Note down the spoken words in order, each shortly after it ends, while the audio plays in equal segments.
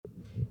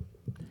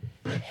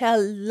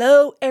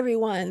Hello,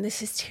 everyone.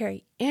 This is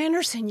Terry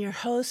Anderson, your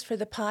host for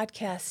the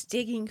podcast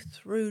Digging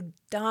Through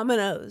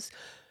Dominoes,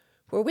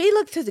 where we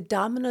look through the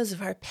dominoes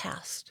of our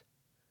past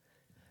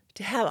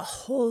to have a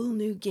whole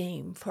new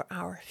game for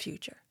our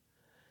future.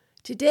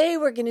 Today,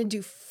 we're going to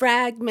do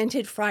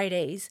Fragmented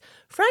Fridays.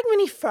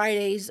 Fragmented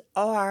Fridays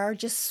are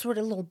just sort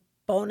of little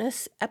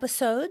bonus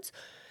episodes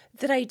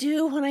that I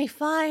do when I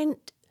find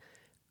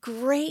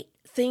great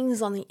things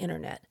on the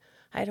internet.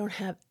 I don't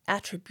have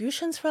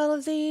attributions for all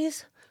of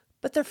these,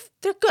 but they're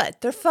good.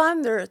 They're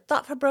fun. They're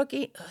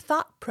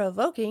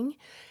thought-provoking,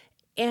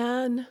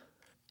 and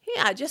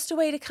just a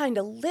way to kind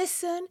of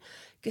listen,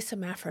 get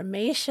some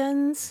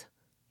affirmations,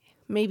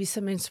 maybe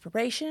some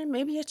inspiration,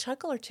 maybe a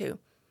chuckle or two.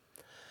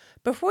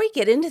 Before we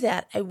get into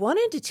that, I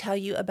wanted to tell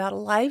you about a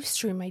live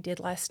stream I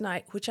did last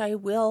night, which I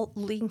will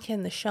link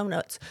in the show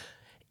notes.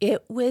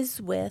 It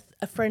was with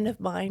a friend of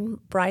mine,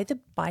 Bry the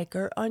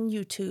Biker, on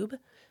YouTube,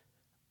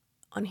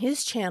 on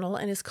his channel,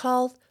 and is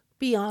called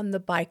Beyond the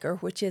Biker,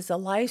 which is a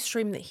live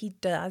stream that he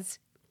does,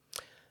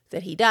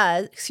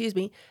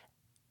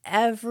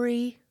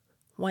 every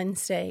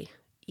Wednesday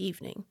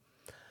evening.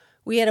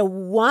 We had a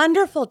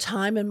wonderful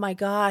time, and my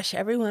gosh,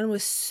 everyone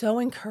was so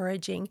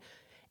encouraging.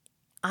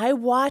 I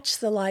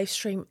watched the live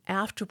stream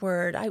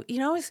afterward.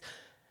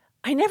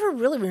 I never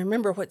really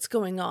remember what's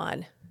going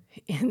on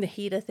in the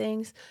heat of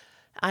things.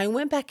 I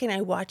went back and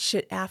I watched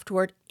it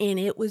afterward, and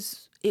it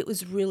was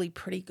really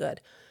pretty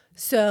good.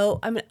 So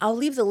I'll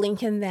leave the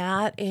link in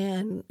that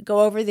and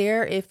go over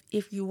there.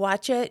 If you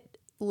watch it,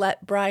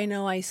 let Bri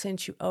know I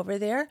sent you over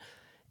there.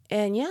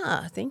 And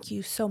thank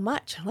you so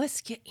much. Let's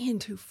get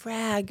into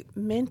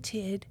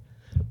Fragmented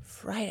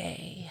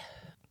Friday.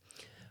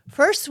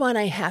 First one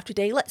I have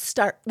today, let's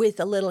start with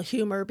a little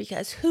humor,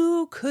 because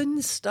who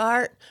couldn't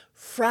start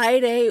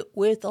Friday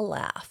with a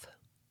laugh?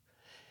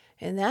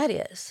 And that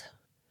is,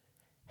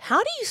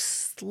 how do you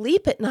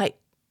sleep at night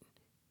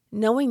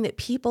knowing that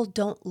people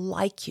don't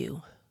like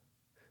you?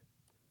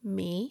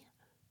 Me,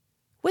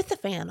 with the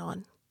fan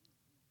on.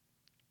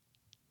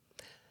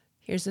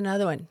 Here's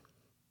another one.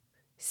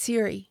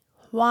 Siri,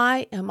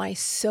 why am I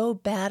so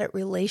bad at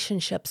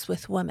relationships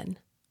with women?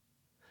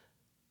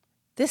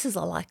 This is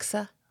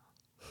Alexa.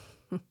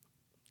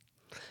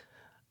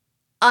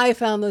 I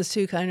found those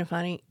two kind of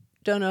funny.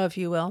 Don't know if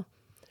you will.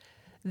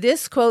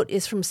 This quote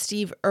is from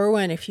Steve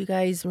Irwin. If you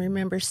guys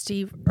remember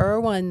Steve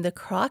Irwin, the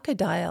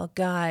crocodile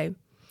guy.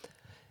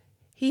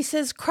 He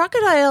says,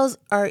 crocodiles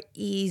are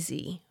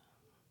easy.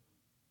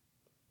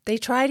 They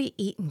try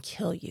to eat and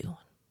kill you.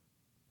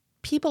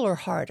 People are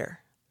harder.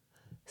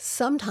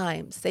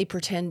 Sometimes they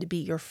pretend to be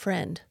your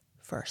friend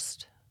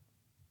first.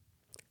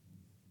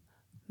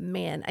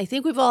 Man, I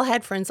think we've all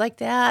had friends like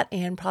that,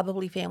 and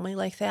probably family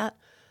like that.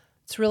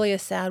 It's really a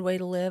sad way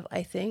to live,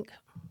 I think.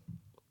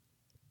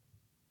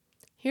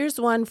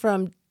 Here's one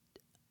from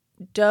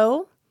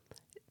Do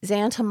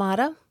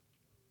Zantamata.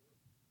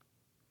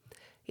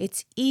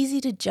 It's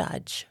easy to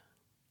judge.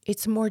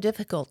 It's more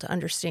difficult to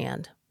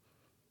understand.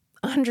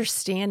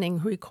 Understanding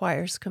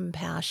requires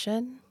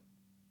compassion,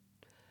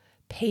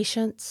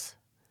 patience,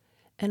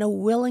 and a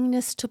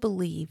willingness to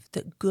believe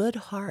that good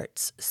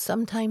hearts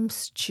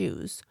sometimes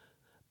choose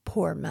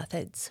poor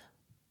methods.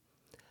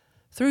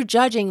 Through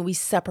judging, we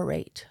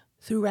separate.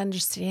 Through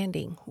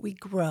understanding, we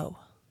grow.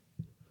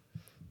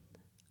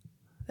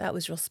 That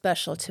was real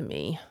special to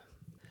me.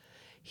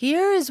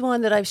 Here is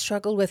one that I've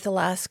struggled with the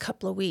last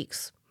couple of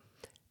weeks.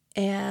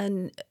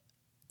 And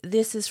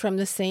this is from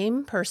the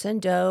same person,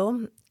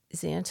 Do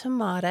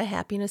Zantamata,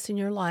 Happiness in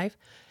Your Life.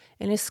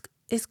 And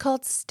it's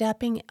called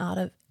Stepping Out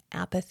of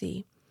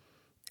Apathy.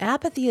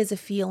 Apathy is a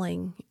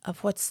feeling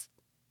of what's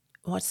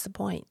the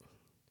point?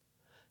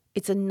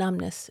 It's a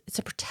numbness. It's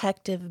a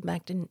protective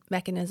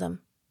mechanism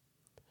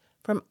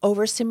from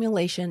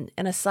overstimulation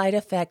and a side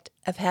effect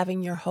of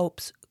having your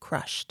hopes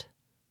crushed.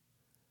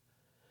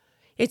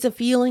 It's a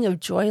feeling of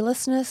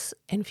joylessness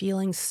and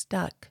feeling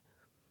stuck.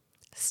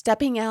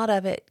 Stepping out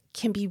of it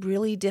can be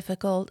really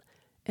difficult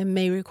and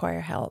may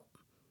require help.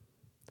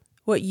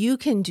 What you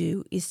can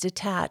do is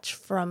detach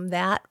from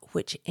that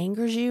which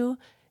angers you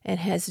and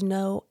has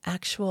no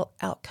actual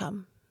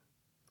outcome.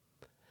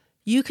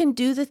 You can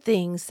do the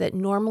things that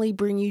normally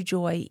bring you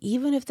joy,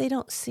 even if they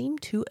don't seem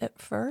to at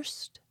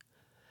first.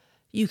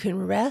 You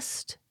can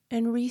rest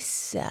and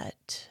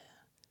reset.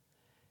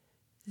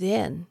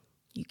 Then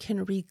you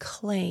can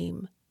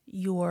reclaim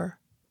your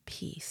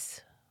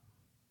peace.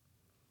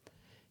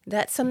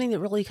 That's something that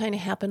really kind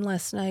of happened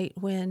last night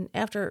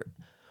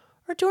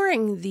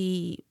during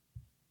the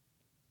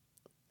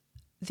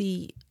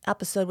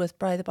episode with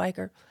Bry the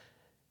Biker.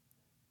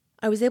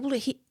 I was able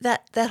to,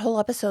 that whole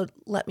episode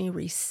let me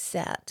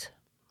reset,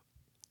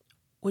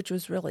 which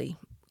was really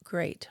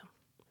great.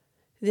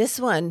 This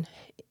one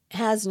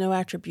has no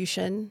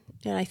attribution,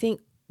 and I think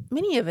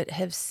many of it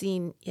have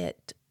seen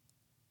it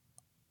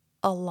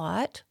a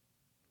lot.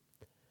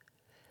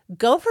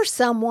 Go for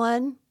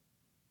someone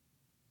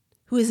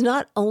who is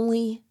not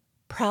only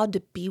proud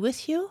to be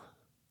with you,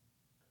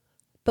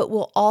 but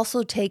will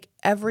also take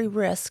every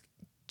risk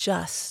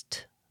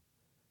just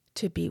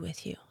to be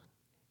with you.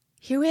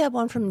 Here we have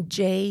one from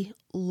J.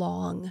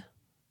 Long.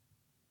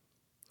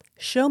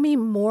 Show me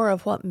more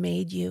of what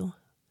made you.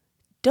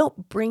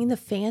 Don't bring the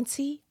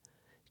fancy.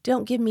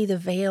 Don't give me the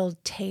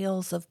veiled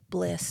tales of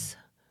bliss.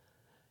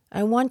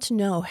 I want to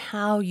know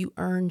how you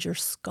earned your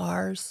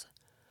scars.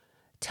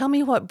 Tell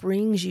me what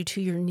brings you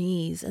to your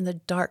knees in the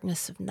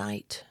darkness of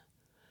night.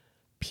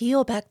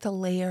 Peel back the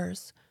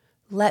layers.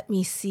 Let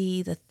me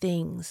see the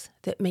things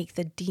that make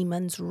the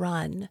demons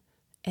run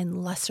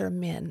and lesser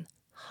men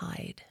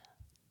hide.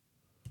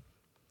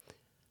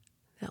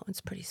 That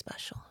one's pretty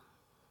special.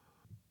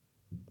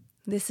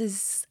 This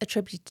is a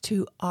tribute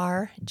to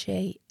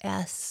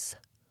RJS.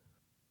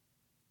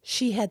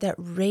 She had that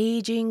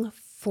raging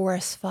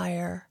forest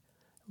fire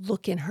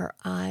look in her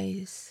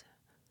eyes,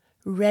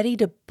 ready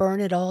to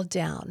burn it all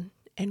down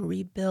and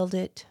rebuild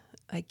it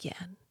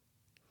again.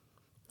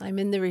 I'm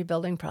in the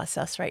rebuilding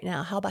process right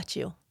now. How about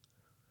you?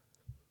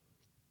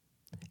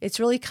 It's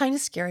really kind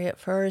of scary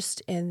at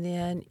first, and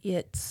then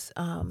it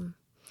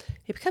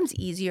becomes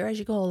easier as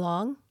you go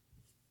along.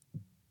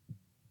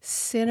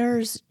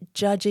 Sinners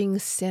judging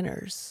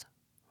sinners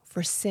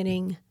for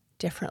sinning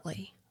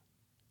differently.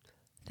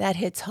 That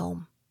hits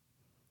home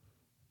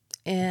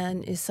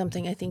and is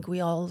something I think we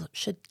all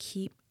should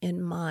keep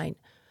in mind.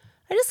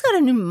 I just got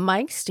a new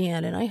mic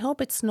stand, and I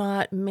hope it's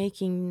not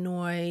making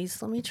noise.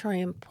 Let me try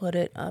and put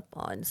it up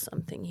on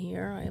something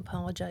here. I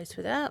apologize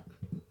for that.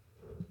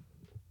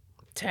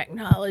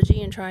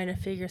 Technology and trying to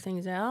figure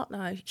things out.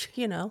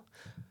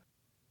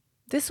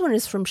 This one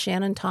is from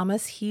Shannon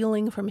Thomas,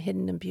 Healing from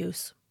Hidden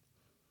Abuse.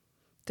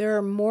 There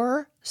are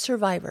more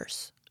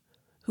survivors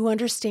who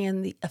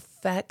understand the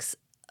effects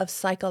of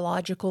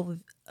psychological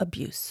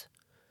abuse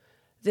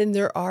than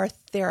there are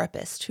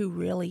therapists who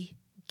really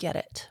get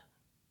it.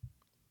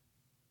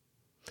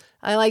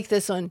 I like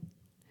this one.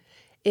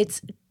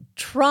 It's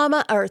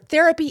trauma or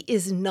therapy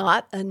is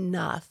not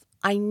enough.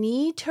 I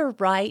need to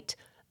write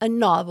a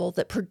novel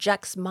that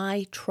projects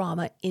my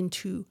trauma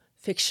into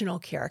fictional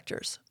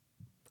characters.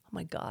 Oh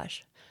my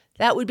gosh.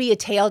 That would be a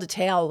tale to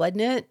tell,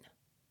 wouldn't it?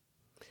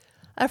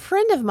 A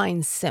friend of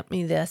mine sent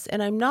me this,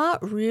 and I'm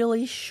not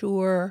really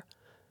sure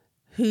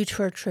who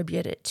to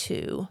attribute it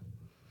to.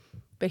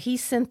 But he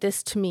sent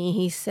this to me.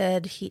 He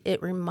said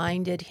it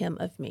reminded him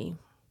of me.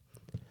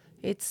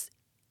 It's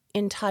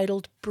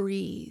entitled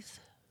Breathe.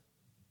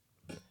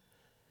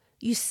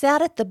 You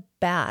sat at the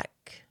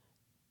back,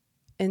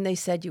 and they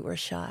said you were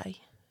shy.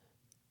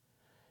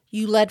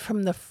 You led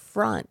from the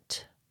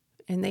front,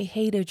 and they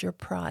hated your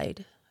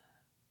pride.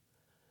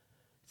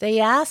 They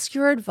asked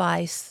your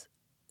advice,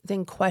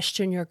 then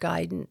questioned your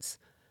guidance.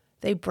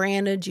 They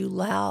branded you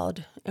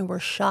loud and were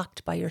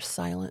shocked by your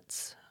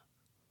silence.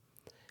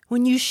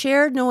 When you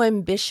shared no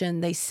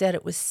ambition, they said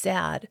it was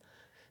sad.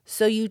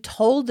 So you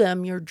told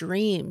them your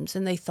dreams,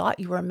 and they thought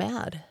you were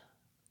mad.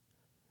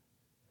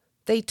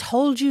 They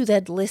told you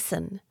they'd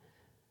listen,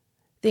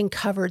 then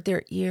covered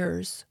their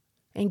ears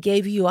and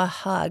gave you a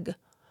hug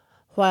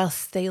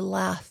whilst they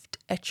laughed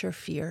at your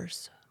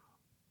fears.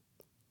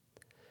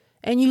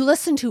 And you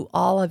listened to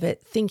all of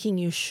it, thinking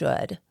you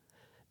should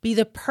be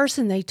the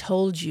person they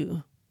told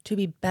you to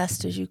be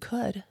best as you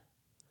could.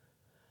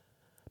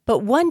 But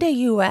one day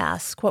you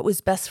asked what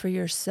was best for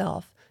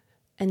yourself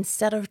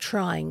instead of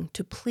trying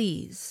to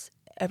please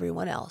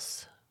everyone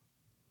else.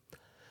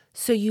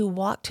 So you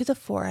walked to the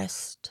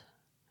forest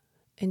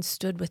and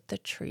stood with the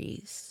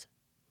trees.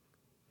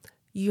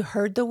 You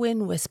heard the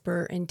wind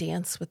whisper and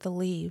dance with the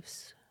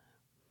leaves.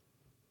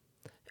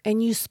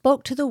 And you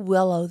spoke to the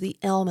willow, the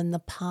elm, and the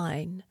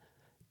pine,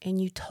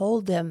 and you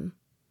told them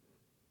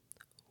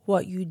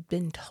what you'd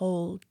been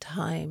told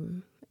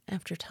time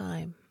after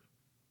time.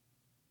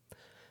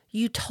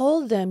 You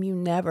told them you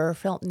never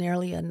felt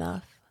nearly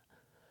enough.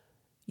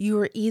 You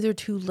were either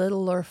too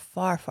little or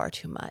far, far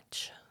too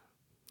much.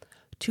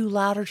 Too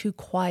loud or too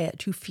quiet,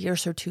 too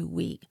fierce or too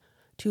weak,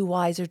 too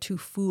wise or too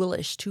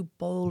foolish, too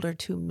bold or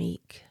too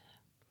meek.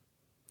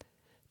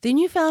 Then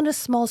you found a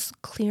small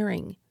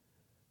clearing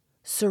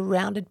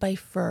surrounded by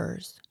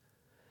firs,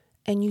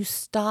 and you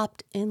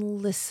stopped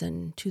and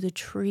listened to the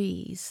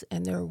trees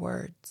and their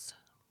words.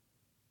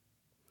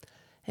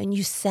 And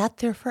you sat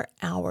there for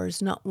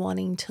hours not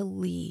wanting to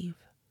leave,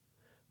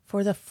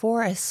 for the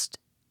forest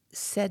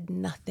said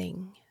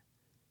nothing.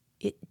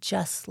 It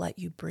just let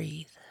you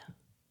breathe.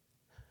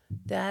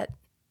 That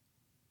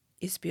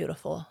is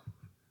beautiful.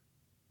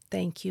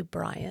 Thank you,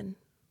 Brian.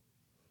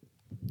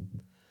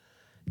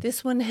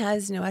 This one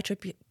has no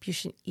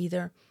attribution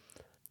either.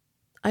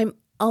 I'm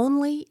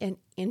only an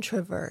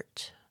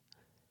introvert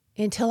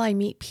until I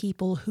meet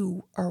people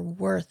who are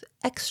worth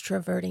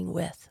extroverting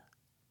with.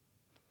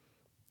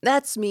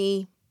 That's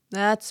me.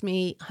 That's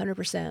me,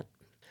 100%.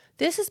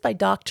 This is by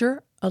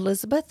Dr.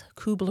 Elizabeth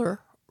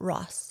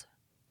Kubler-Ross.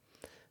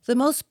 The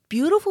most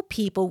beautiful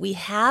people we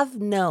have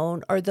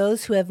known are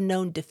those who have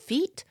known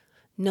defeat,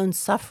 known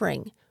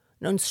suffering,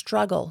 known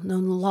struggle,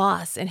 known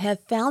loss, and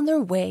have found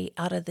their way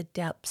out of the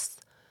depths.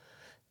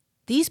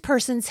 These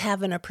persons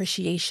have an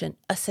appreciation,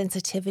 a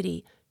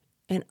sensitivity,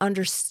 an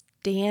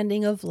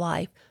understanding of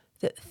life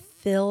that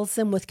fills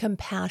them with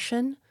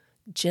compassion,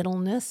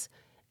 gentleness,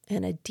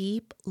 and a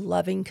deep,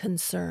 loving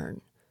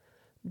concern.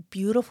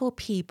 Beautiful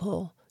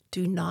people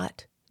do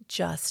not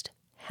just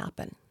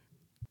happen.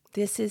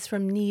 This is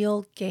from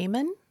Neil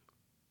Gaiman.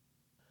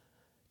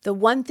 The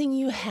one thing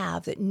you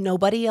have that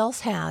nobody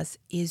else has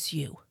is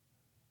you.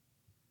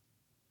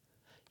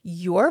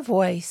 Your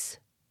voice,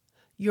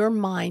 your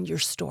mind, your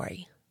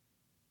story,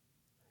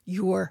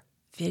 your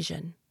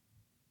vision.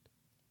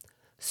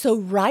 So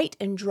write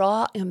and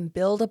draw and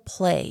build a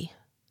play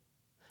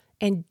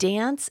and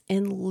dance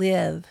and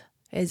live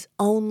as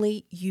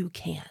only you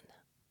can.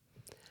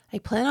 I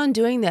plan on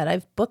doing that.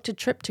 I've booked a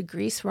trip to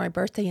Greece for my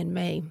birthday in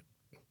May.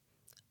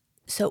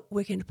 So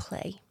we're going to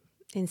play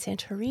in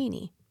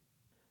Santorini.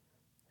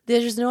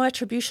 There's no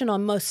attribution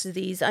on most of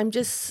these. I'll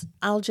just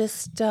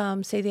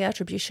say the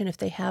attribution if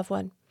they have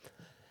one.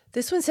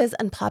 This one says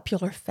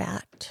unpopular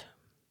fact.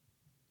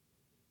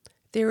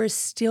 There is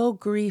still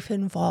grief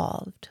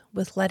involved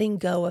with letting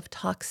go of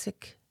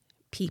toxic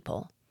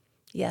people.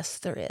 Yes,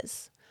 there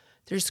is.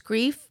 There's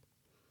grief,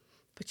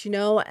 but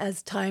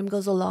as time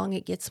goes along,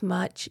 it gets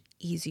much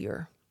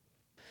easier.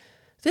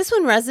 This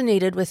one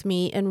resonated with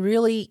me and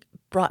really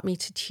brought me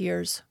to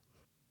tears.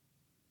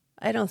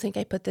 I don't think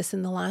I put this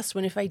in the last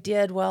one. If I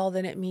did, well,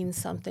 then it means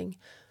something.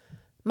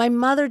 My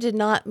mother did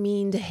not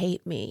mean to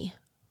hate me.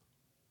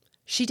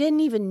 She didn't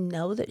even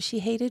know that she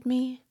hated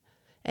me,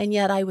 and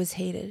yet I was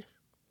hated.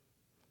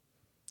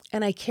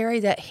 And I carry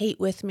that hate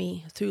with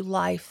me through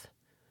life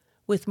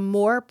with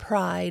more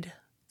pride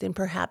than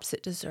perhaps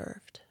it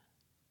deserved.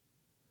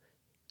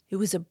 It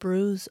was a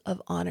bruise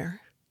of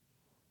honor.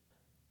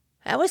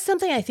 That was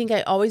something I think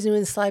I always knew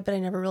inside, but I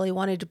never really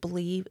wanted to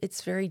believe.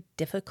 It's very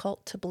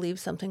difficult to believe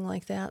something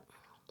like that.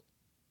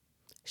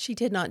 She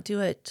did not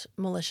do it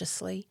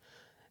maliciously,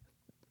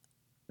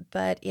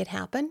 but it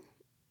happened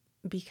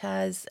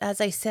because, as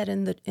I said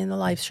in the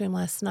live stream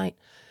last night,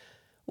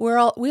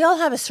 we all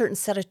have a certain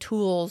set of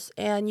tools,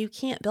 and you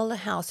can't build a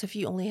house if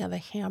you only have a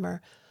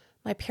hammer.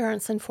 My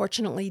parents,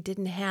 unfortunately,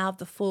 didn't have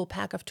the full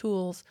pack of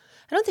tools.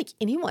 I don't think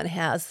anyone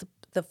has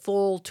the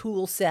full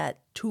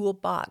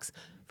toolbox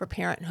for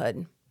parenthood.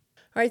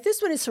 All right,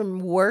 this one is from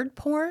Word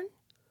Porn.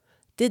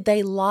 Did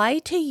they lie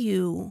to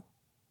you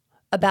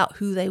about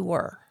who they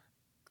were?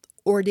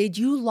 Or did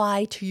you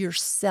lie to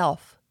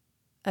yourself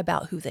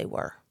about who they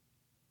were?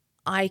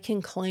 I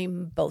can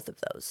claim both of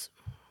those.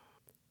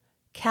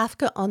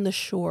 Kafka on the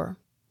Shore.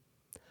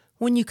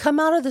 When you come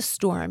out of the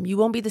storm, you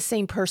won't be the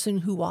same person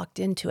who walked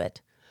into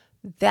it.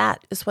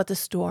 That is what the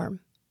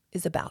storm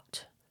is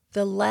about.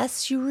 The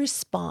less you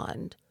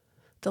respond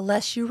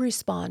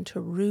to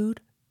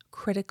rude,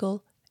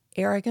 critical,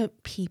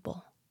 arrogant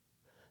people,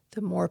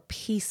 the more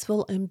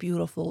peaceful and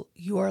beautiful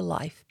your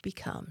life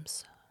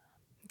becomes.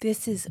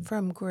 This is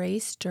from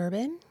Grace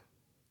Durbin.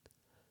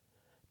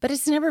 But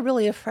it's never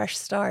really a fresh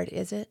start,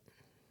 is it?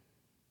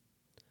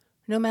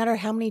 No matter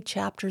how many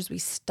chapters we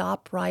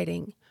stop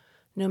writing,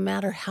 no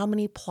matter how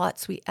many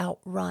plots we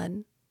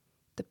outrun,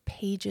 the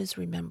pages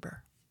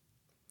remember.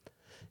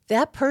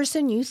 That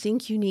person you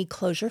think you need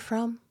closure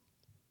from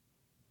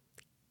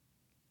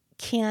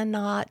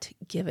cannot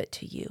give it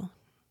to you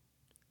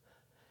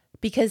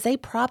because they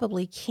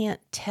probably can't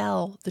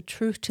tell the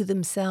truth to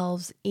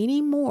themselves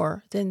any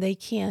more than they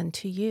can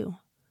to you.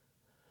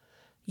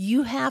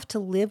 You have to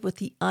live with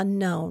the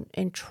unknown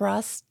and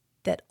trust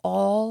that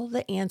all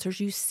the answers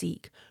you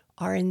seek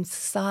are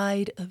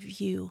inside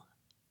of you.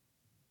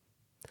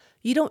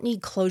 You don't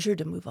need closure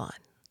to move on.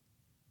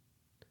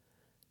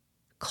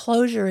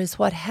 Closure is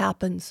what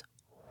happens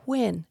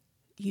when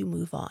you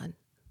move on.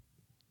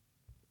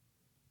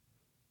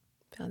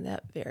 Found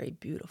that very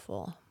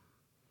beautiful.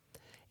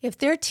 If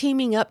they're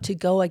teaming up to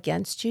go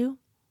against you,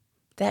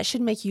 that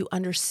should make you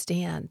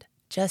understand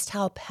just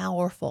how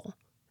powerful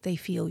they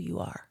feel you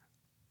are.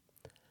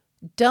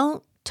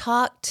 Don't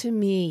talk to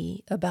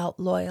me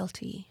about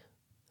loyalty.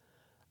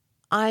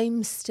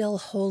 I'm still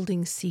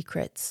holding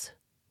secrets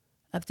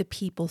of the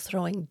people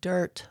throwing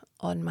dirt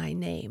on my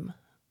name.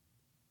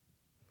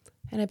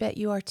 And I bet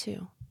you are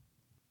too.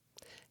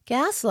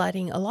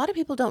 Gaslighting, a lot of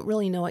people don't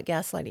really know what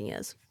gaslighting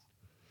is.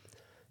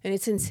 And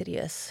it's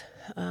insidious.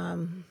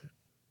 And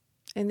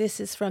this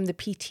is from the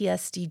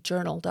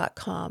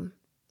PTSDjournal.com.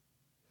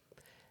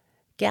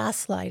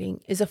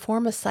 Gaslighting is a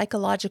form of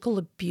psychological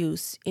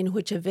abuse in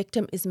which a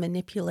victim is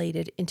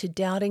manipulated into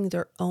doubting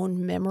their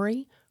own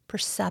memory,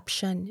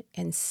 perception,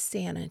 and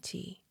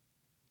sanity.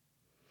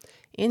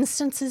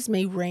 Instances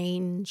may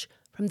range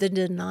from the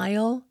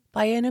denial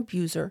by an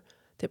abuser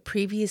that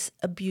previous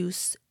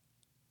abusive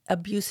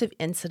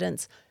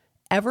incidents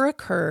ever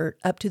occurred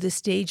up to the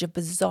stage of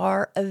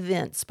bizarre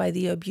events by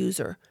the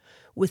abuser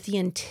with the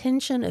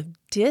intention of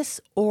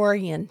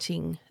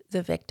disorienting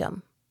the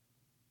victim.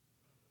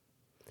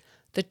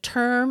 The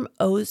term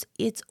owes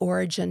its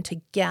origin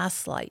to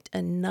Gaslight, a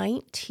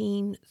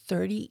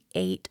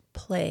 1938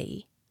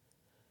 play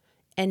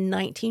and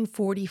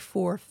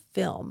 1944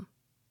 film,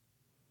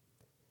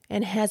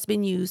 and has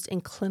been used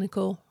in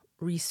clinical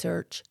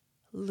research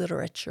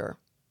literature.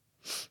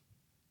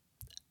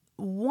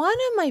 One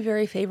of my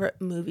very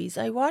favorite movies,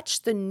 I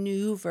watched the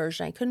new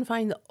version. I couldn't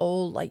find the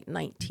old, like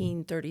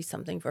 1930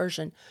 something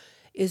version,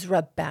 is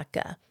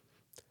Rebecca.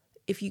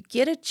 If you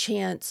get a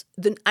chance,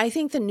 I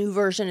think the new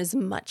version is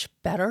much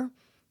better.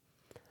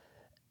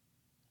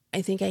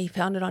 I think I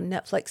found it on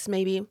Netflix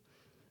maybe.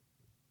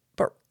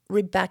 But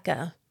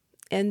Rebecca,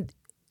 and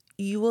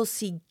you will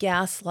see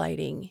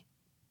gaslighting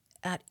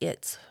at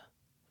its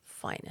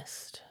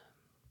finest.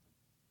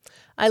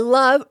 I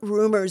love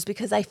rumors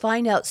because I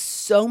find out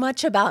so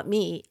much about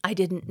me I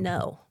didn't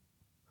know.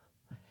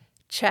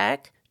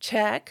 Check,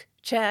 check,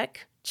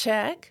 check,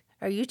 check.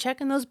 Are you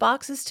checking those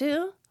boxes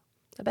too?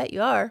 I bet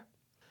you are.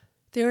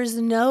 There is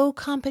no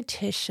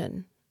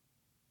competition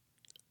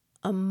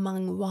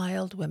among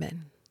wild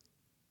women.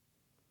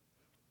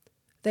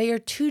 They are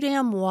too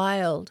damn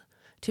wild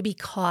to be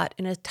caught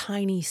in a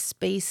tiny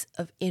space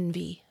of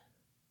envy.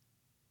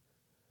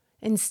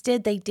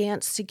 Instead, they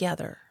dance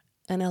together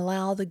and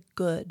allow the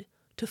good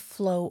to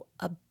flow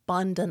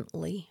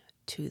abundantly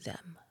to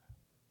them.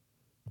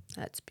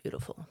 That's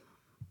beautiful.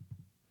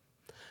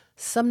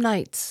 Some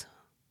nights,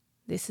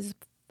 this is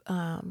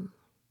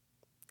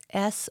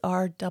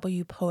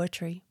SRW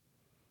poetry.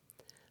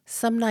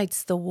 Some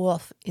nights the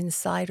wolf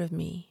inside of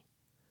me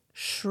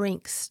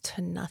shrinks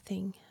to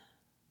nothing.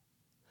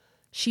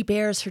 She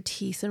bares her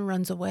teeth and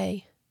runs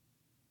away.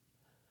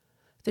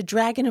 The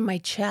dragon in my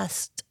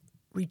chest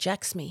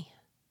rejects me.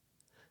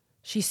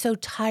 She's so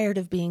tired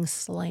of being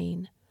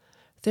slain.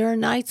 There are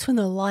nights when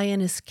the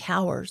lioness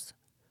cowers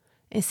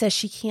and says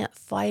she can't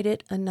fight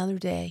it another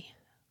day.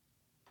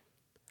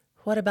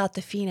 What about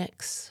the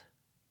phoenix?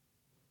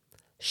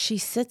 She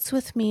sits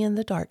with me in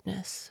the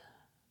darkness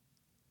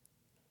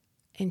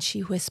and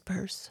she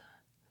whispers,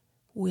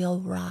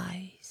 "We'll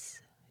rise.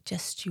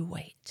 Just you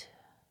wait."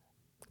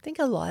 I think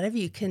a lot of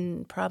you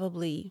can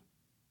probably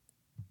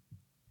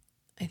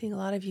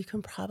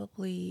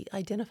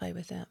identify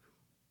with that.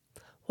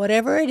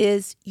 Whatever it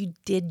is, you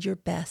did your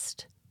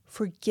best.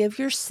 Forgive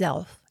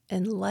yourself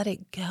and let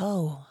it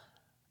go.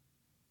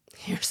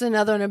 Here's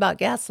another one about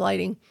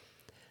gaslighting.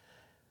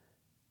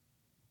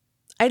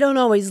 I don't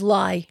always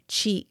lie,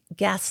 cheat,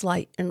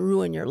 gaslight, and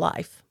ruin your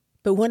life.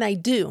 But when I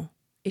do,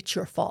 it's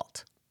your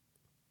fault.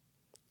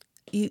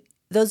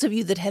 Those of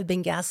you that have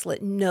been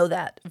gaslit know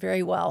that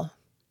very well.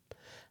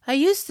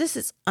 This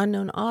is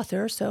unknown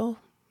author, so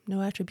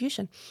no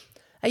attribution.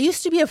 I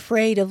used to be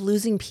afraid of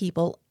losing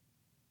people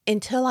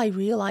until I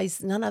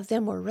realized none of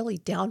them were really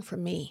down for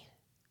me.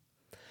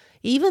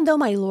 Even though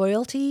my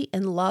loyalty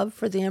and love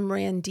for them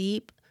ran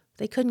deep,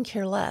 they couldn't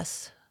care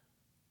less.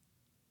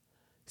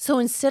 So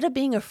instead of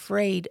being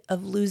afraid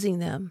of losing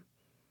them,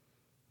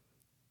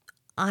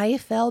 I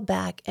fell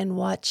back and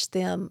watched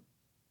them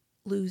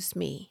lose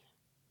me.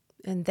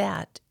 And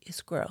that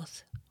is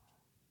growth.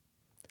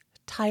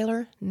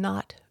 Tyler,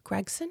 not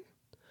Gregson.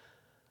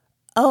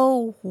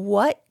 Oh,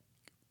 what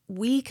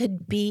we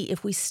could be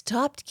if we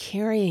stopped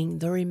carrying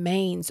the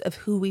remains of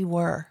who we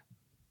were.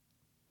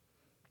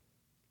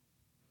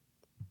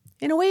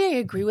 In a way, I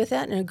agree with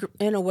that.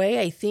 In a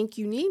way, I think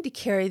you need to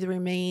carry the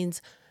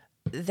remains.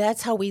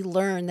 That's how we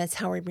learn. That's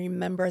how we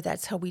remember.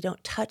 That's how we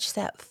don't touch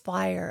that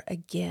fire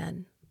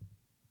again.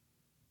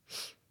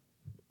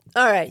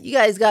 All right, you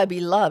guys got to be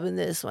loving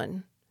this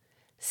one.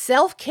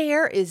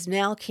 Self-care is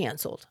now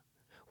canceled.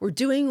 We're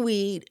doing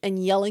weed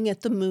and yelling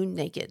at the moon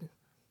naked.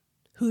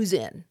 Who's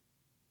in?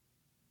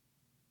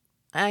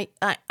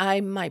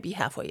 I might be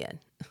halfway in.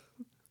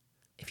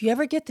 If you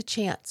ever get the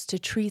chance to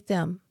treat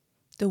them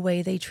the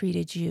way they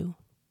treated you,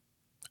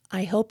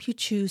 I hope you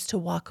choose to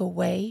walk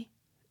away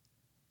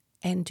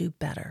and do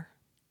better.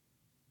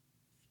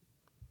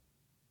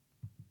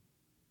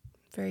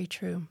 Very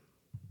true.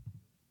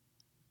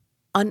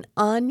 An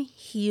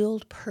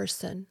unhealed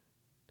person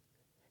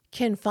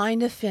can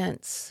find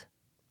offense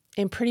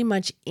in pretty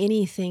much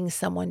anything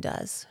someone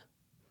does.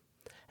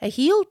 A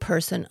healed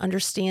person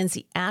understands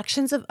the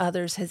actions of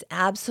others has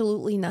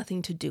absolutely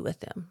nothing to do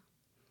with them.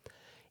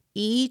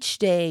 Each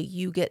day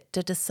you get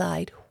to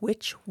decide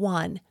which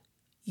one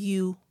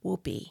you will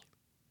be.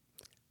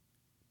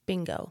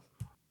 Bingo.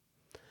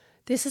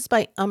 This is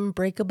by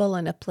Unbreakable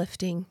and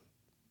Uplifting.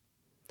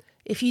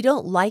 If you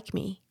don't like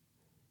me,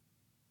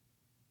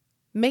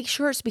 make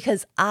sure it's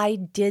because I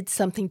did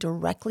something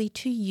directly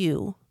to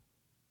you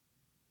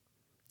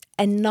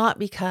and not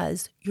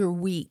because you're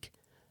weak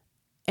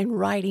and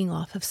riding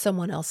off of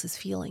someone else's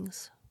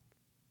feelings.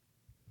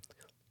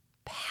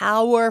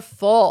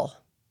 Powerful.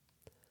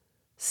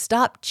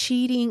 Stop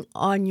cheating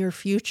on your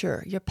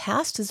future. Your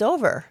past is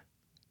over.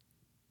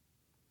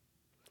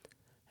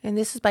 And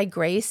this is by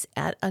Grace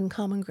at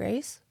Uncommon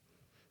Grace.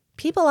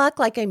 People act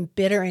like I'm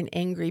bitter and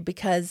angry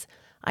because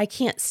I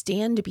can't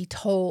stand to be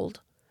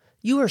told,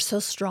 "You are so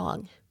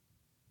strong."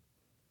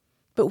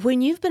 But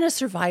when you've been a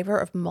survivor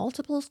of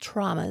multiple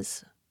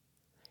traumas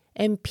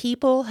and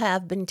people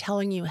have been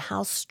telling you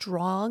how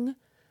strong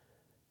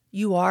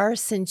you are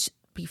since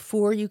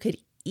before you could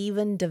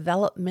even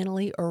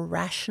developmentally or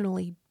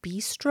rationally be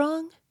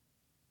strong,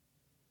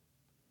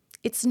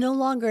 it's no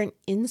longer an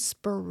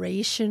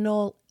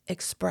inspirational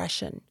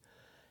expression.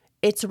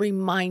 It's a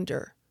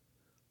reminder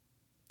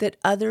that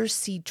others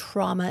see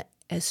trauma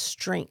as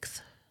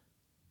strength.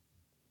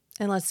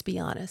 And let's be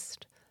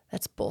honest,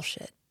 that's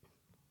bullshit.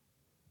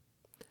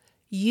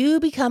 You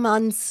become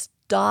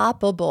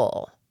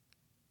unstoppable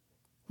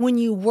when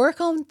you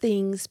work on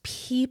things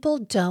people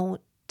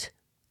don't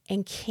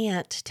and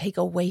can't take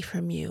away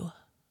from you.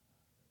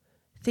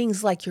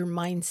 Things like your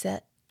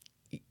mindset,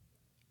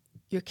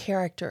 your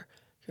character,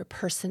 your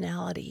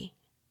personality,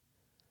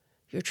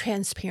 your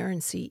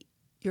transparency,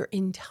 your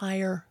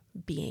entire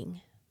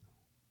being.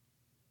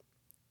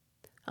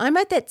 I'm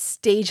at that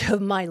stage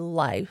of my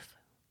life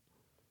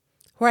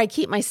where I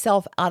keep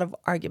myself out of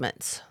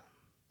arguments.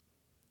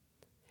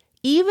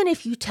 Even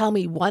if you tell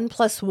me 1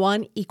 +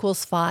 1 =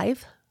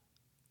 5,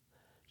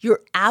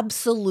 you're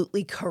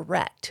absolutely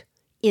correct.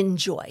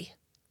 Enjoy.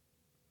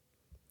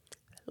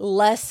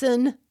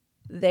 Lesson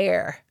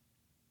there.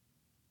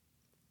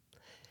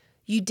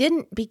 You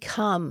didn't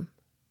become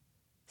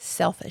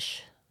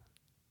selfish.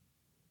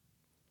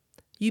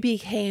 You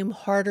became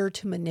harder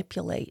to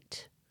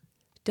manipulate.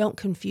 Don't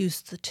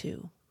confuse the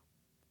two.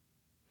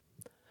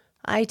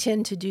 I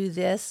tend to do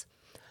this.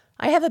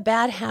 I have a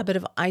bad habit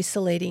of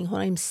isolating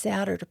when I'm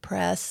sad or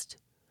depressed.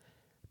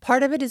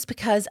 Part of it is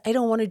because I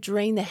don't want to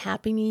drain the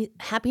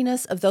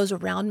happiness of those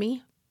around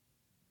me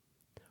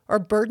or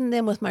burden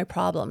them with my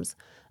problems.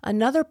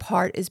 Another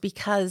part is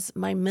because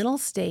my mental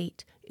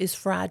state is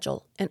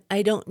fragile and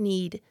I don't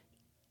need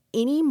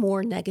any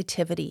more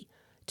negativity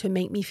to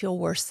make me feel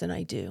worse than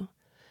I do.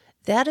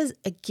 That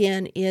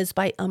is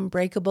by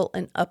Unbreakable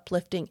and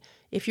Uplifting.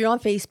 If you're on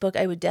Facebook,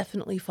 I would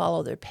definitely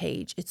follow their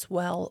page. It's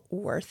well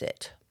worth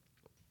it.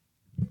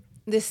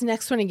 This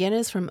next one again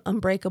is from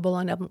Unbreakable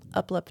and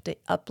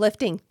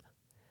Uplifting.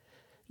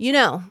 You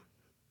know,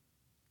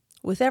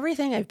 with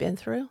everything I've been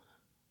through,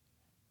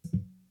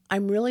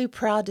 I'm really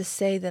proud to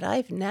say that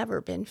I've never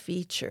been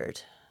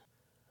featured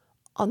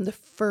on the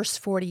First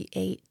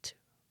 48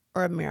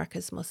 or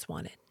America's Most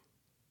Wanted.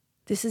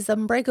 This is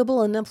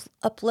Unbreakable and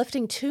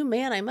Uplifting too.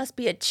 Man, I must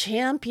be a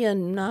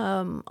champion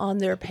on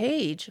their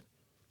page.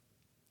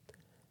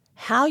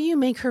 How you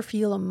make her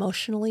feel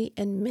emotionally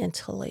and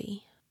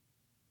mentally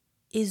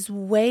is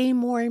way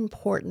more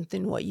important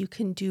than what you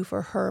can do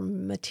for her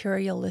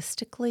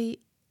materialistically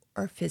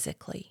or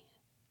physically.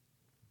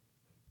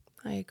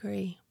 I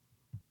agree.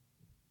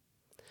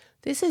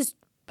 This is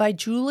by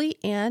Julie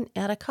Ann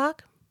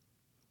Adcock.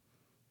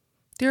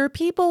 There are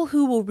people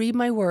who will read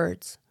my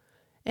words,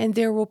 and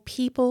there will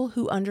people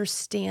who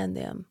understand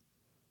them.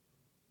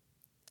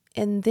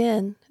 And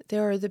then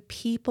there are the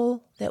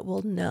people that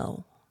will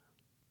know.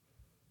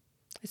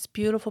 It's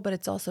beautiful, but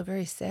it's also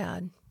very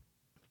sad.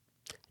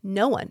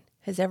 No one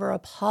has ever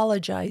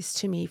apologized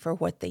to me for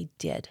what they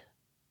did.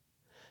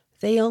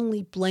 They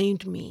only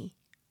blamed me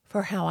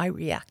for how I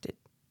reacted.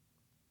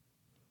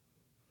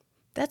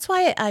 That's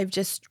why I've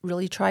just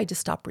really tried to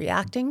stop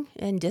reacting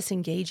and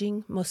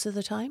disengaging most of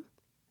the time.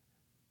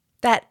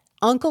 That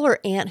uncle or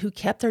aunt who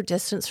kept their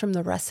distance from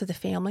the rest of the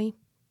family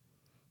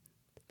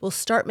will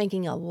start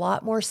making a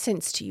lot more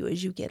sense to you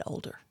as you get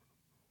older.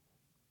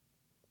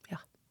 Yeah.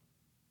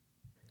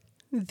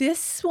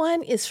 This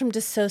one is from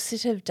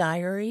Dissociative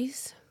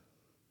Diaries.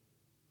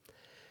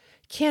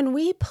 Can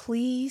we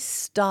please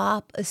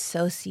stop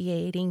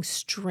associating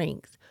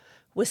strength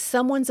with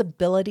someone's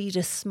ability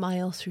to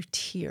smile through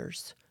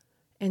tears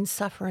and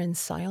suffer in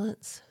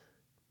silence?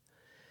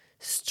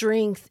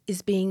 Strength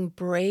is being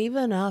brave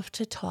enough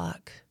to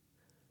talk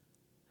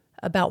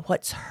about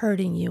what's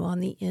hurting you on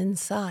the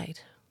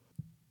inside.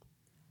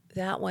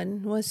 That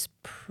one was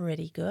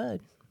pretty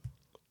good.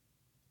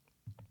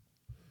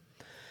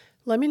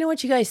 Let me know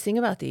what you guys think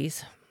about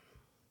these.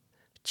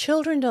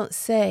 Children don't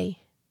say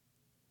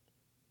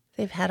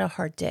they've had a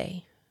hard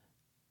day.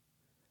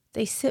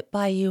 They sit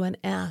by you and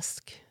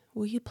ask,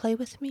 "Will you play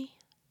with me?"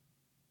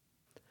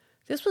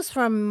 This was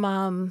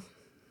from,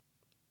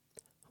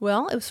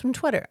 it was from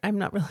Twitter. I'm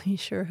not really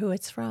sure who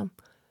it's from.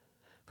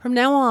 From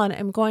now on,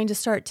 I'm going to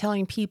start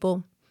telling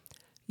people,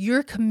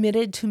 you're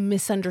committed to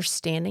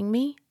misunderstanding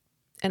me,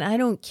 and I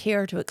don't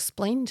care to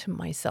explain to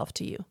myself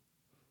to you,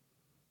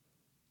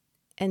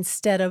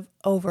 instead of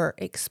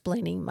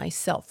over-explaining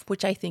myself,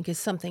 which I think is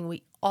something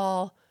we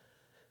all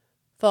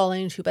fall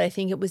into. But I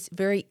think it was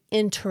very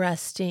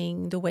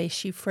interesting the way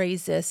she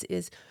phrased this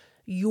is,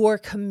 you're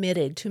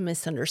committed to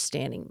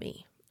misunderstanding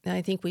me. And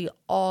I think we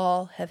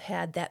all have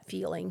had that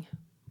feeling.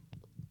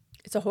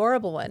 It's a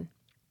horrible one.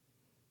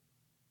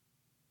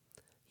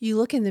 You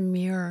look in the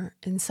mirror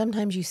and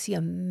sometimes you see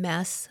a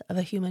mess of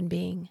a human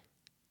being,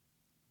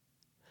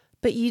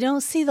 but you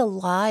don't see the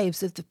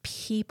lives of the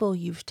people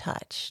you've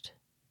touched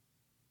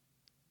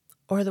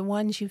or the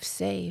ones you've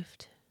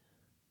saved.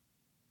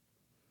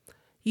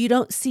 You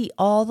don't see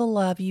all the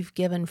love you've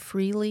given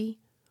freely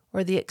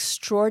or the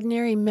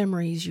extraordinary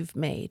memories you've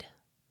made.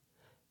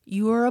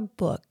 You are a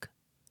book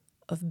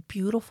of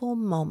beautiful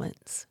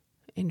moments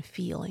and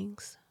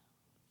feelings.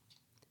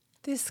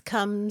 This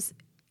comes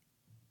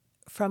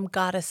from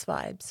Goddess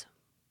Vibes.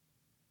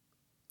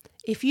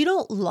 If you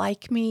don't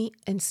like me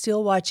and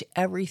still watch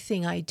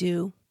everything I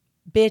do,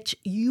 Bitch,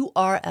 you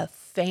are a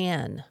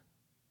fan.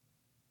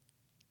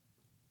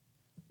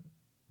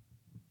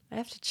 I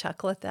have to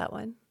chuckle at that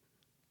one.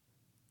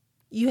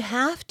 You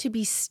have to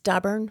be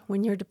stubborn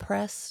when you're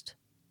depressed.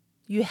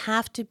 You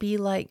have to be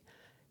like,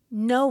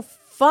 no,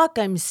 fuck,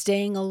 I'm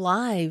staying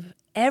alive.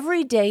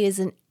 Every day is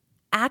an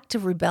act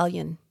of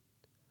rebellion,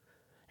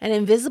 an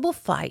invisible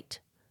fight.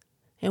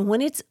 And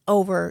when it's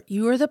over,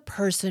 you are the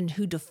person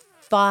who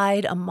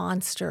defied a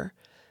monster.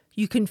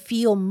 You can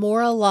feel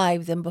more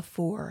alive than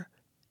before.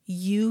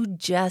 You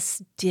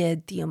just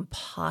did the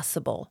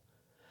impossible.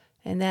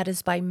 And that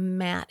is by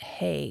Matt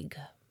Haig.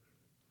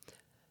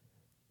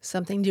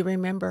 Something to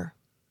remember.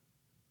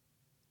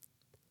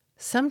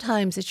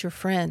 Sometimes it's your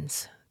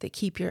friends that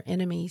keep your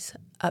enemies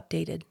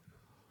updated.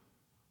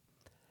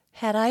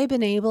 Had I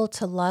been able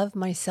to love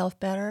myself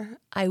better,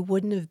 I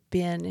wouldn't have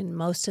been in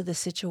most of the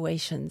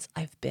situations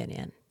I've been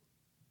in.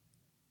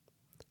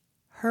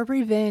 Her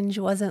revenge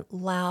wasn't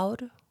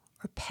loud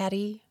or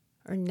petty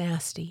or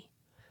nasty.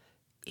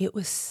 It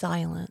was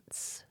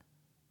silence.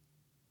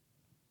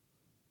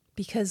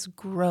 Because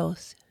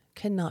growth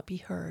cannot be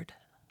heard.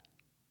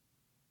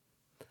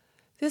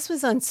 This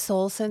was on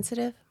Soul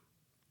Sensitive.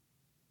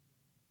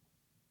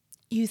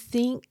 You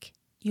think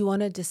you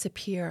want to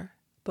disappear,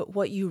 but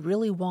what you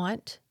really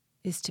want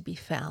is to be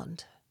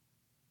found.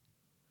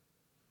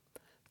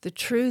 The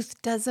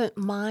truth doesn't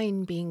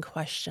mind being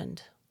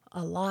questioned.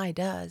 A lie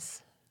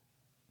does.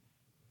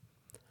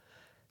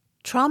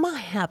 Trauma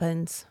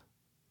happens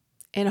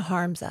and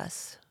harms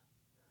us.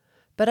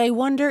 But I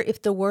wonder if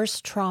the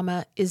worst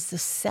trauma is the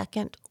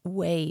second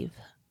wave.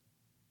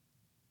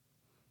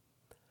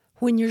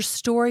 When your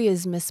story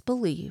is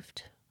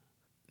misbelieved,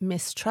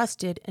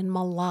 mistrusted, and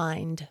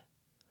maligned,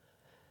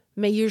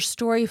 may your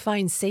story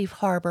find safe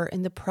harbor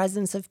in the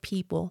presence of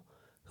people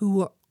who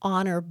will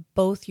honor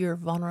both your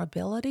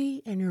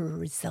vulnerability and your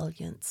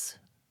resilience.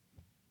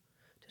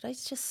 Did I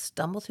just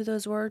stumble through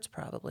those words?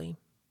 Probably.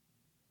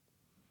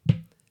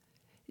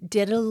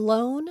 Did it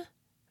alone?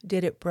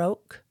 Did it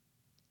broke?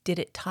 Did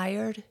it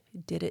tired?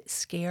 Did it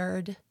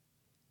scared?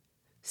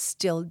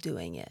 Still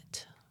doing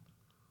it.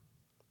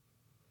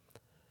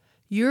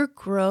 Your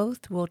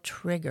growth will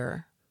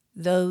trigger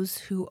those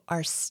who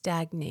are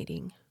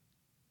stagnating.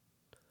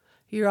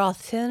 Your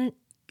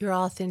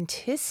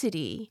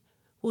authenticity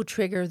will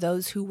trigger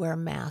those who wear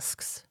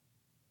masks.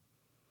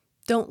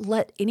 Don't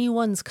let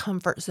anyone's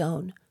comfort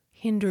zone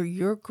hinder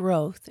your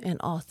growth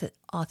and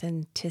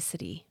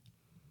authenticity.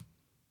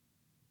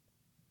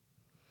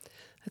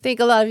 I think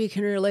a lot of you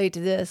can relate to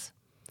this.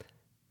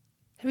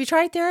 Have you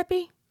tried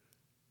therapy?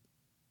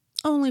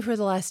 Only for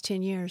the last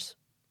 10 years.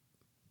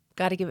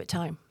 Got to give it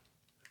time.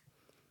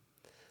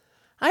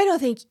 I don't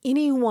think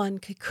anyone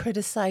could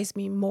criticize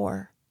me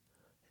more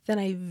than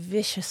I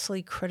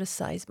viciously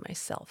criticize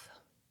myself.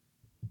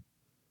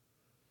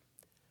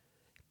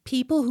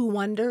 People who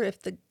wonder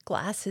if the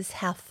glass is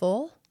half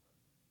full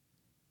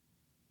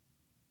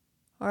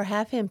or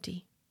half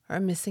empty are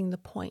missing the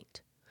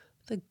point.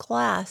 The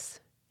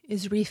glass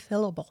is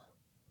refillable.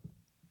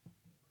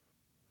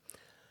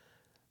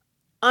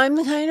 I'm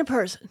the kind of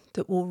person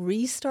that will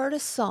restart a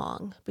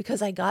song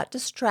because I got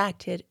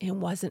distracted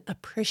and wasn't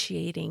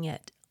appreciating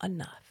it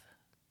enough.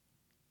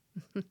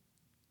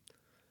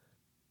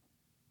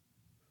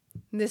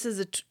 This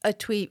is a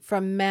tweet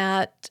from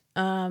Matt.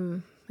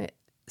 It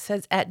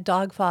says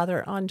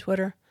 @dogfather on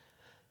Twitter.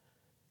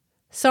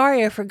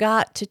 Sorry, I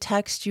forgot to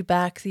text you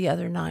back the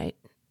other night.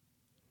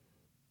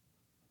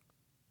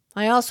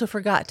 I also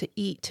forgot to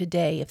eat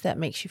today, if that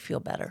makes you feel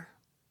better.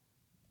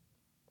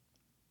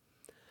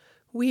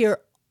 We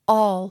are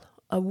all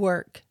a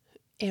work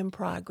in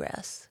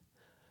progress.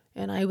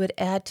 And I would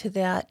add to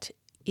that,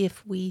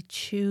 if we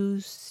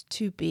choose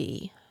to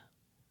be.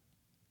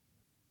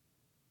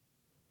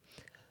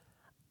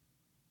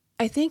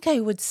 I think I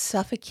would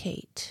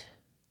suffocate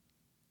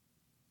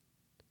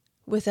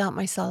without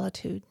my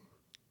solitude.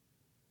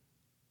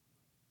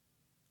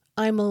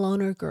 I'm a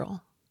loner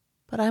girl,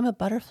 but I'm a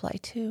butterfly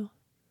too.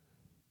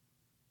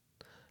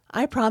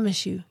 I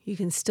promise you, you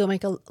can still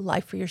make a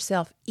life for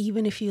yourself,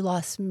 even if you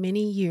lost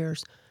many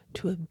years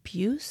to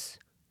abuse,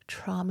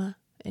 trauma,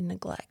 and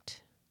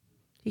neglect.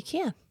 You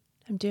can.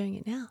 I'm doing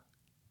it now.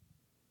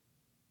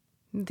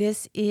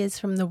 This is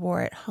from The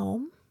War at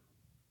Home.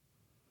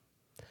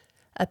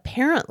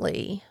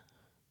 Apparently,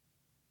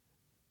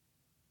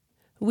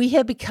 we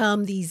have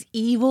become these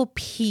evil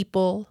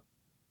people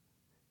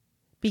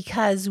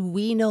because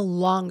we no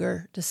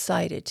longer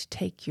decided to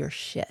take your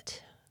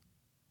shit.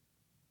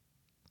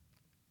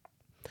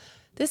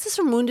 This is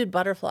from Wounded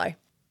Butterfly.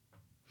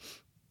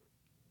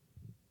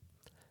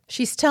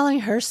 She's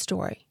telling her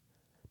story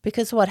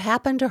because what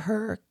happened to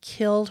her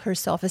killed her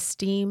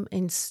self-esteem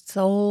and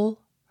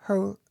stole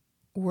her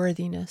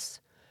worthiness.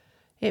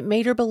 It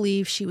made her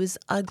believe she was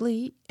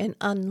ugly and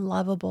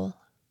unlovable.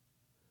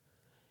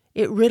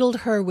 It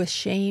riddled her with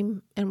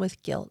shame and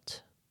with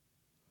guilt.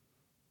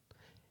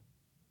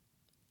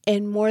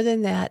 And more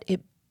than that,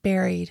 it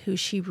buried who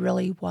she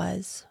really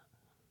was.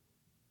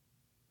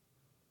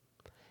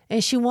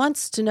 And she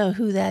wants to know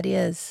who that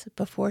is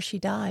before she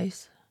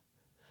dies.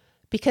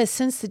 Because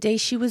since the day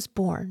she was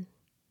born,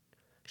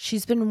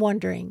 she's been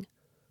wondering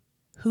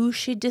who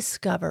she'd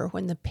discover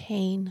when the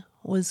pain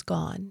was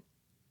gone.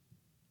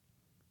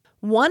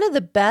 One of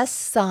the best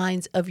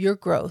signs of your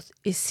growth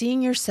is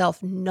seeing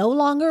yourself no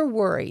longer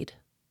worried,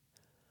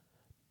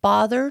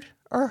 bothered,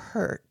 or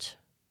hurt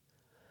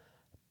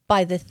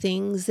by the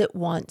things that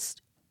once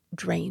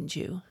drained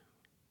you.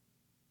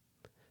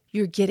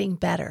 You're getting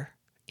better,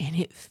 and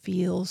it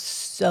feels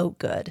so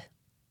good.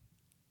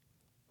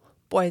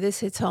 Boy, this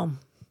hits home.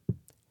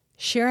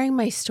 Sharing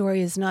my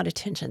story is not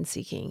attention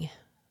seeking.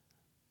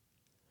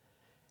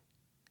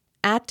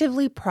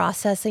 Actively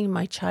processing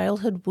my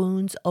childhood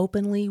wounds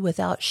openly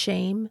without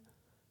shame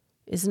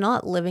is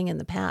not living in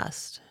the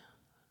past.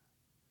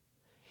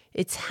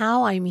 It's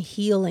how I'm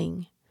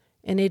healing,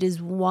 and it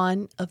is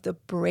one of the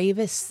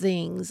bravest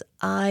things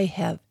I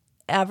have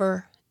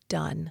ever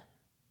done.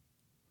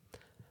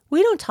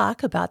 We don't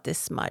talk about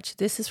this much.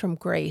 This is from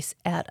Grace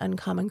at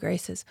Uncommon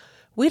Graces.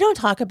 We don't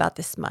talk about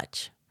this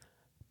much,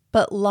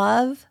 but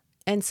love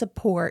and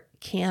support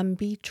can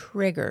be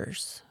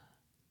triggers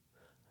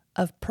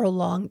of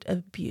prolonged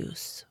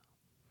abuse.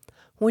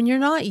 When you're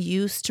not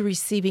used to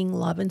receiving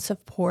love and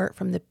support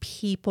from the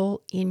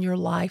people in your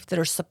life that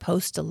are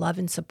supposed to love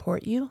and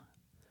support you,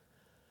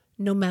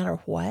 no matter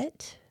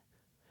what,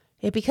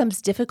 it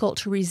becomes difficult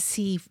to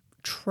receive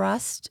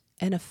trust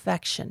and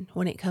affection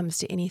when it comes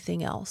to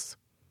anything else.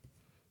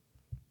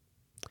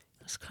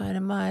 That's kind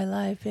of my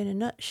life in a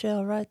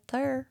nutshell right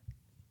there.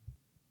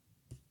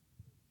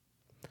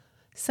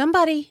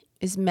 Somebody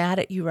is mad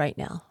at you right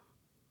now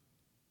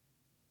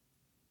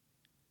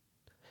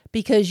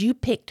because you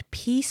picked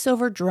peace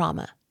over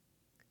drama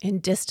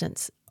and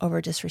distance over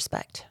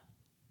disrespect.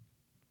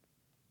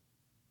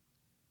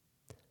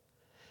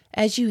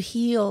 As you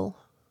heal,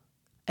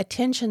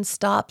 attention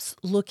stops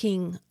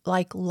looking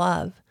like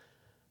love.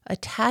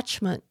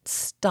 Attachment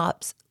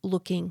stops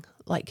looking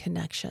like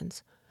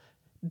connections.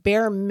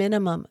 Bare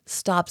minimum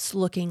stops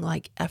looking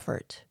like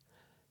effort.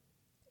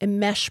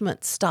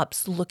 Enmeshment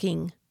stops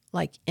looking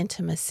like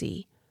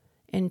intimacy.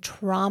 And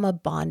trauma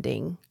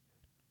bonding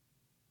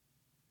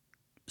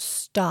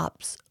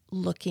stops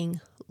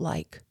looking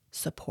like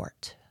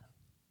support.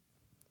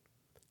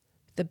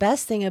 The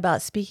best thing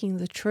about speaking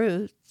the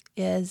truth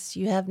is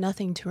you have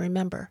nothing to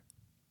remember.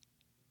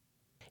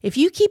 If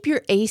you keep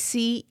your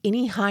AC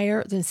any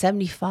higher than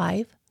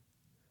 75,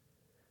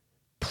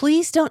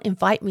 please don't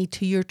invite me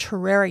to your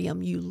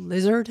terrarium, you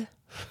lizard.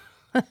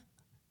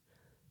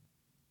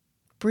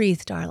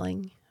 Breathe,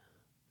 darling.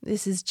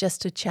 This is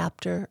just a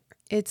chapter.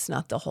 It's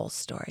not the whole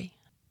story.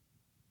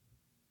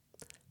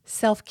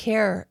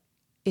 Self-care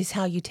is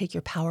how you take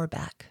your power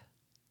back.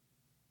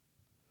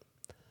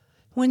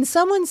 When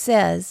someone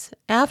says,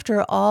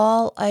 "After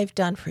all I've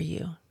done for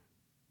you,"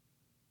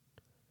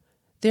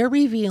 they're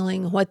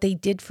revealing what they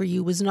did for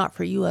you was not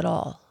for you at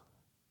all,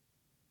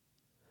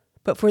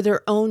 but for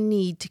their own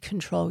need to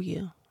control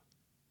you.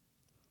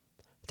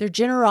 Their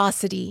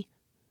generosity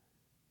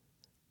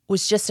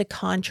was just a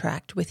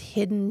contract with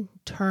hidden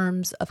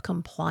terms of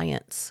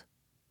compliance.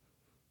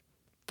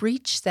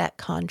 Breach that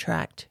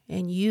contract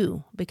and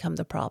you become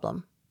the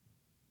problem.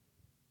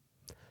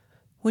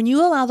 When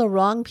you allow the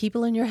wrong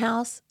people in your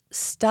house,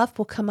 stuff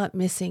will come up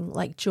missing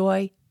like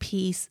joy,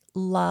 peace,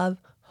 love,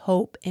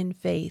 hope, and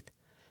faith.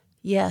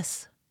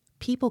 Yes,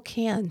 people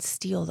can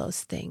steal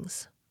those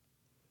things.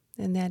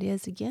 And that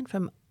is, again,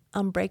 from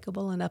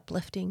Unbreakable and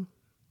Uplifting.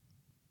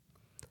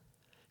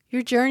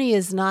 Your journey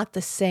is not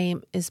the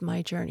same as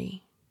my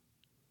journey.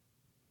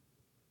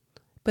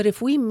 But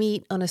if we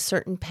meet on a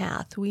certain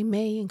path, we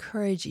may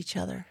encourage each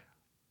other.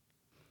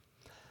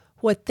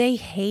 What they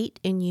hate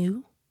in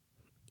you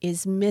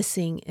is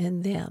missing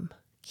in them.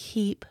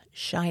 Keep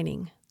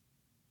shining.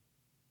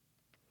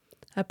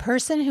 A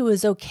person who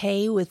is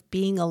okay with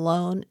being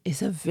alone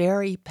is a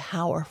very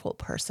powerful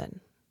person.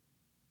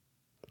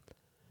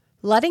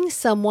 Letting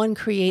someone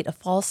create a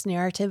false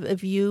narrative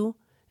of you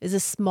is a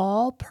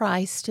small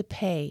price to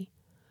pay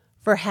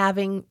for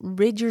having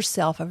rid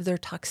yourself of their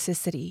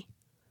toxicity.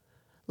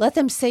 Let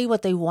them say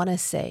what they want to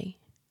say.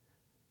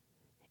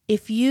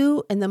 If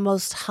you and the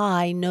Most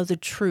High know the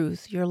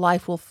truth, your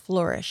life will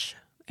flourish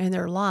and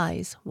their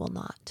lies will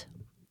not.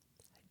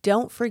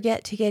 Don't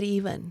forget to get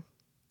even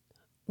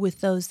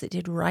with those that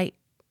did right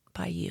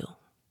by you,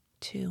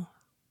 too.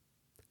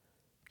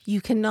 You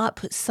cannot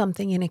put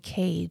something in a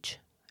cage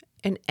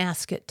and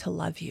ask it to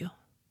love you.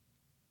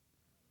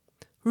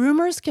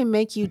 Rumors can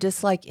make you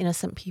dislike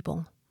innocent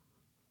people.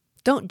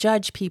 Don't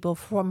judge people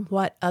from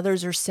what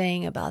others are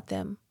saying about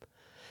them.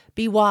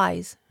 Be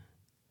wise.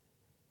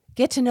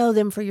 Get to know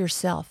them for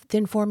yourself,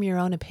 then form your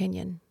own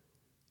opinion.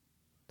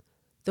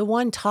 The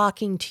one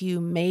talking to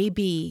you may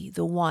be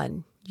the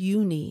one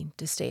you need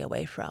to stay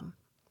away from.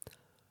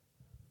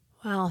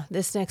 Wow,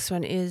 this next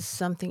one is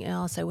something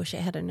else. I wish I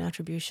had an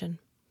attribution.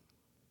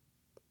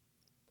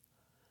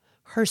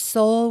 Her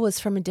soul was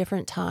from a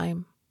different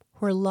time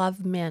where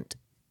love meant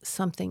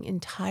something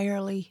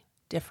entirely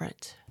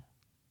different.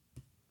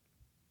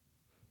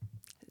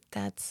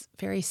 That's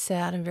very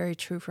sad and very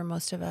true for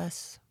most of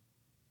us.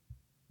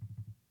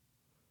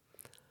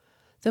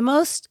 The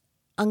most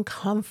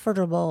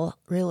uncomfortable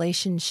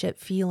relationship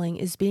feeling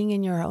is being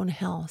in your own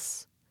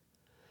house,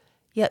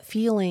 yet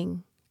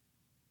feeling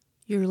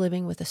you're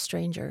living with a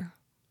stranger.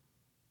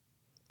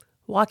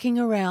 Walking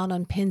around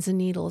on pins and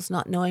needles,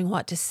 not knowing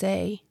what to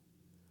say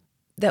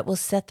that will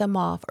set them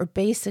off, or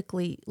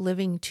basically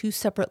living two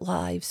separate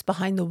lives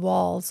behind the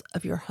walls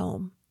of your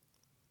home.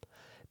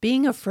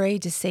 Being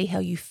afraid to say how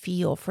you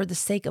feel for the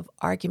sake of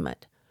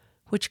argument,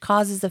 which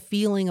causes a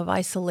feeling of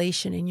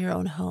isolation in your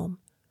own home.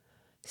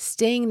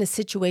 Staying in a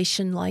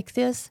situation like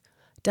this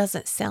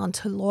doesn't sound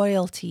to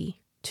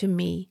loyalty to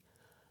me,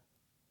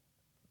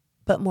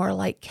 but more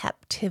like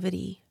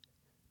captivity.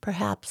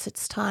 Perhaps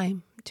it's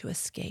time to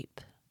escape.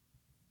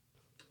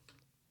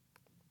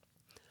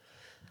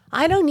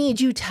 I don't need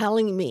you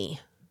telling me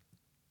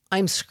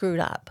I'm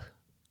screwed up.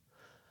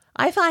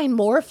 I find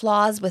more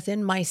flaws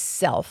within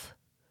myself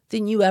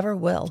than you ever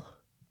will.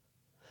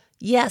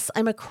 Yes,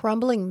 I'm a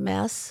crumbling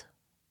mess,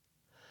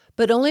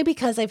 but only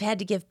because I've had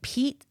to give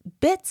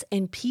bits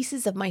and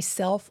pieces of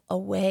myself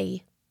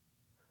away.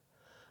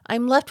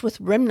 I'm left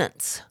with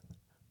remnants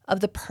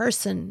of the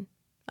person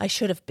I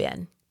should have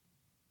been.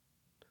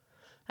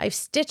 I've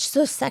stitched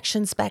those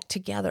sections back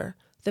together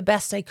the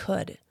best I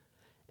could.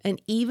 And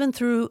even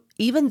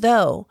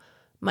though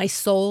my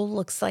soul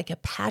looks like a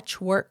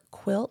patchwork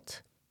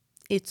quilt,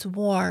 it's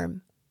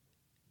warm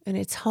and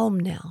it's home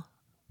now.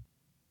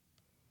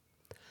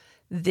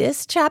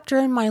 This chapter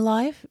in my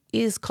life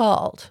is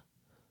called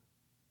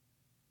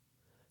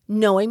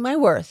Knowing My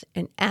Worth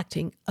and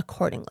Acting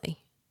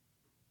Accordingly.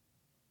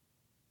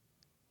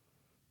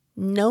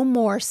 No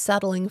more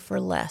settling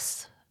for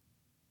less.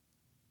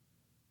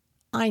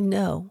 I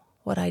know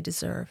what I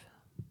deserve.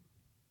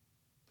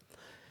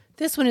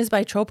 This one is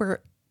by Trofer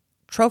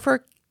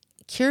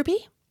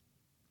Kirby.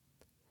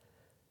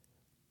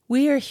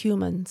 We are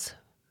humans,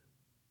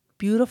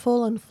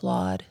 beautiful and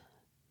flawed,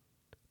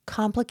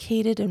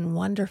 complicated and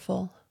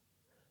wonderful,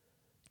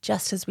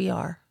 just as we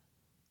are.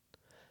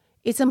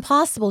 It's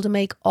impossible to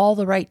make all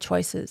the right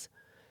choices.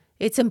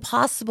 It's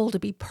impossible to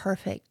be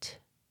perfect.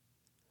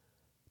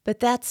 But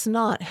that's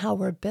not how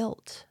we're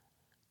built.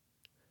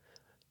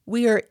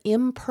 We are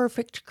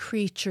imperfect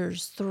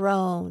creatures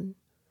thrown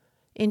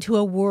into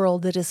a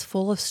world that is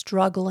full of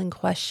struggle and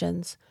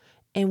questions,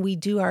 and we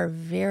do our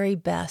very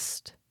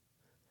best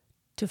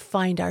to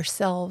find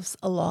ourselves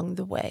along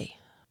the way.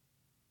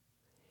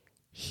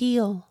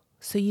 Heal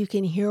so you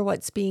can hear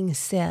what's being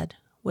said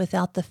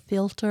without the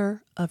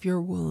filter of your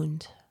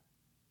wound.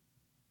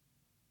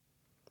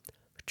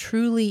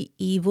 Truly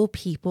evil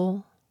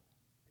people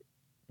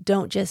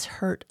don't just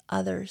hurt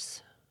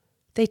others.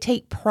 They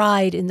take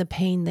pride in the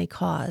pain they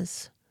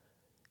cause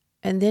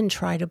and then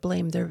try to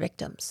blame their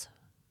victims.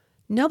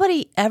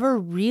 Nobody ever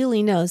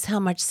really knows how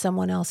much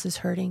someone else is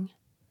hurting.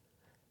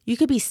 You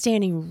could be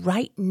standing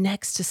right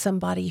next to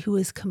somebody who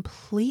is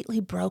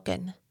completely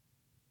broken,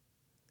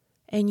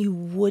 and you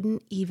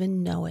wouldn't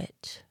even know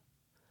it.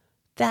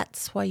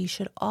 That's why you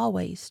should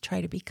always try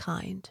to be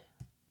kind.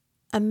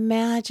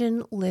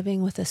 Imagine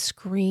living with a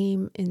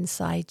scream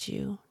inside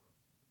you,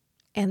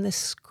 and the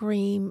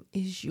scream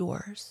is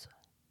yours,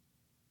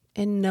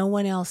 and no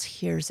one else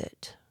hears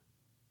it.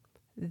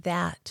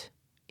 That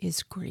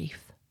is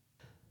grief.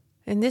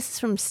 And this is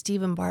from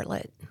Stephen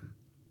Bartlett.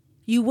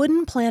 You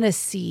wouldn't plant a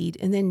seed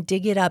and then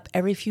dig it up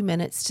every few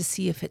minutes to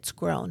see if it's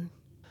grown.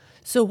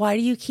 So why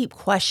do you keep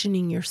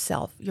questioning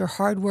yourself, your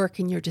hard work,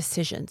 and your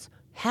decisions?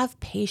 Have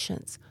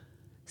patience.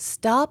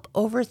 Stop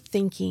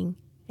overthinking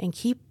and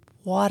keep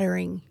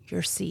watering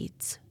your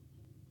seeds.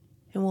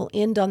 And we'll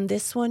end on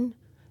this one.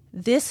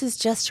 This is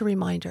just a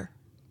reminder.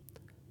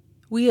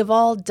 We have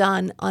all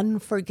done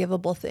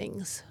unforgivable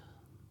things.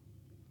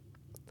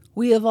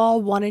 We have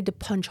all wanted to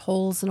punch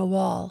holes in a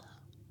wall.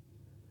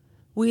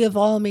 We have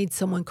all made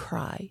someone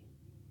cry.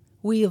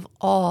 We have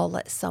all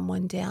let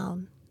someone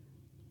down.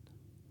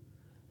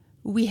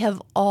 We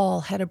have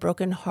all had a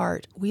broken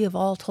heart. We have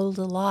all told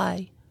a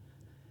lie.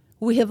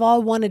 We have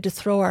all wanted to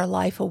throw our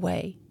life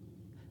away.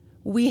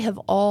 We have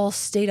all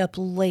stayed up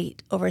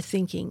late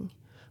overthinking.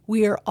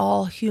 We are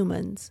all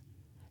humans,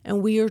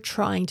 and we are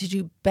trying to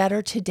do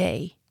better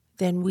today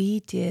than we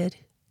did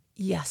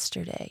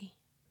yesterday.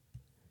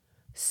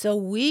 So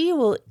we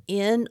will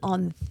end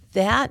on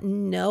that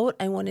note.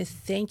 I want to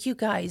thank you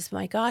guys.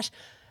 My gosh,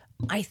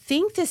 I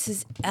think this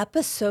is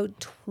episode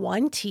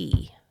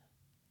 20.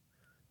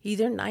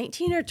 Either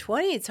 19 or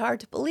 20. It's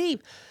hard to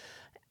believe.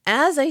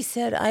 As I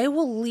said, I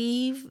will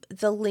leave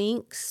the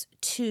links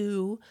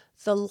to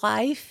the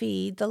live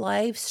feed, the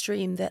live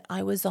stream that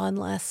I was on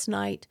last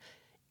night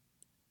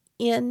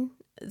in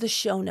the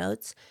show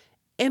notes.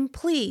 And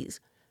please,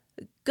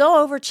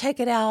 go over, check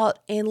it out,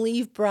 and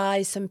leave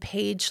Bry some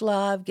page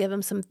love. Give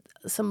him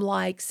some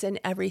likes and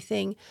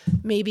everything.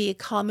 Maybe a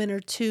comment or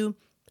two.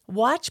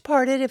 Watch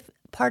part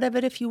of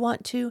it if you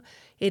want to.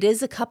 It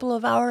is a couple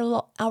of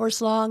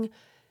hours long.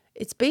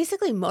 It's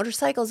basically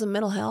motorcycles and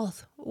mental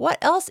health. What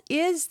else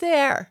is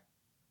there?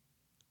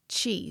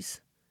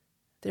 Cheese.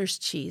 There's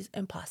cheese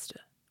and pasta.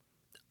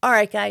 All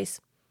right,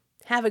 guys.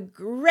 Have a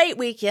great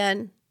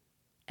weekend,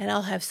 And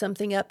I'll have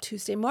something up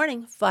Tuesday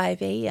morning,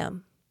 5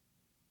 a.m.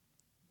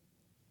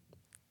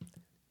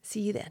 See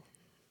you then.